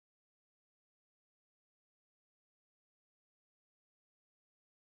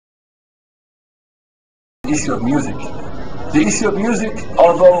issue of music. The issue of music,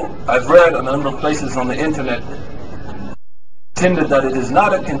 although I've read a number of places on the internet, intended that it is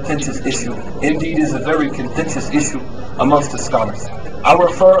not a contentious issue, indeed is a very contentious issue amongst the scholars. I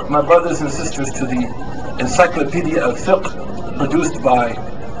refer my brothers and sisters to the Encyclopedia of Fiqh produced by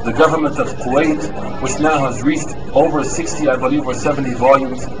the government of Kuwait, which now has reached over 60, I believe, or 70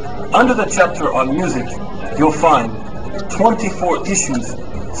 volumes. Under the chapter on music, you'll find 24 issues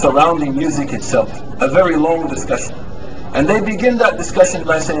surrounding music itself, a very long discussion. And they begin that discussion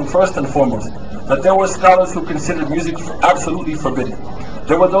by saying, first and foremost, that there were scholars who considered music absolutely forbidden.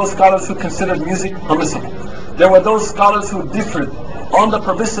 There were those scholars who considered music permissible. There were those scholars who differed on the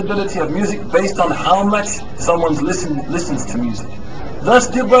permissibility of music based on how much someone listens to music. Thus,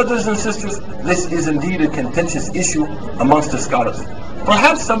 dear brothers and sisters, this is indeed a contentious issue amongst the scholars.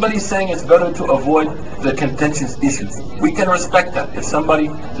 Perhaps somebody's saying it's better to avoid the contentious issues. We can respect that. If somebody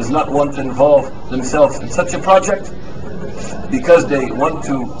does not want to involve themselves in such a project because they want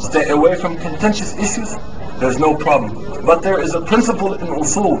to stay away from contentious issues, there's no problem. But there is a principle in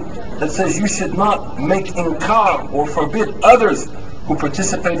usul that says you should not make inkar or forbid others who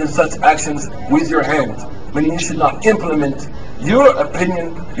participate in such actions with your hands. Meaning you should not implement your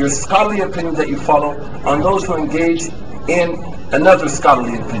opinion, your scholarly opinion that you follow, on those who engage in another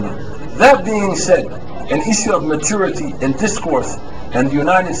scholarly opinion. That being said, an issue of maturity and discourse in the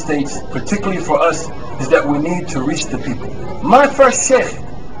United States, particularly for us, is that we need to reach the people. My first sheikh,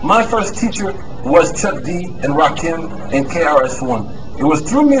 my first teacher was Chuck D and Rakim and KRS-One. It was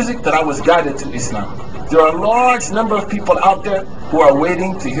through music that I was guided to Islam. There are a large number of people out there who are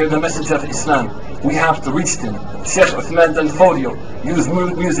waiting to hear the message of Islam. We have to reach them. Sheikh Uthman Dan Fodio used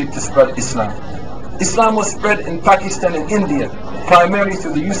music to spread Islam. Islam was spread in Pakistan and India primarily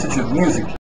through the usage of music.